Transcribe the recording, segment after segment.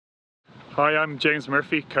Hi, I'm James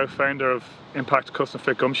Murphy, co-founder of Impact Custom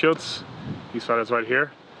Fit Gumshields. These fellas right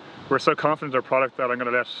here. We're so confident in our product that I'm going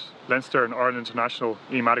to let Leinster and Ireland International,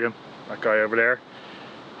 Madigan, that guy over there,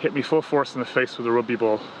 hit me full force in the face with a rugby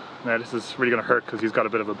ball. Now this is really going to hurt because he's got a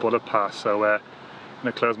bit of a bullet pass, so I'm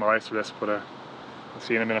going to close my eyes for this, but I'll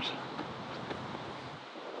see you in a minute.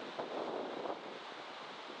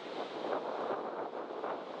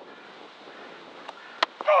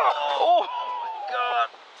 Oh my god!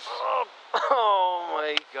 Oh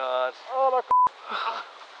my god! Oh, that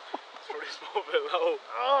It's pretty small bit low.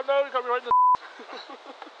 oh no, he got me right in the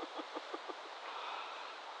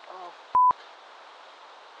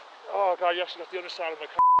oh god, you actually got the other side of my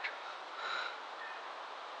car.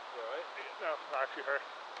 You alright? No, that actually hurt.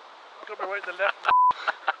 Got me right in the left.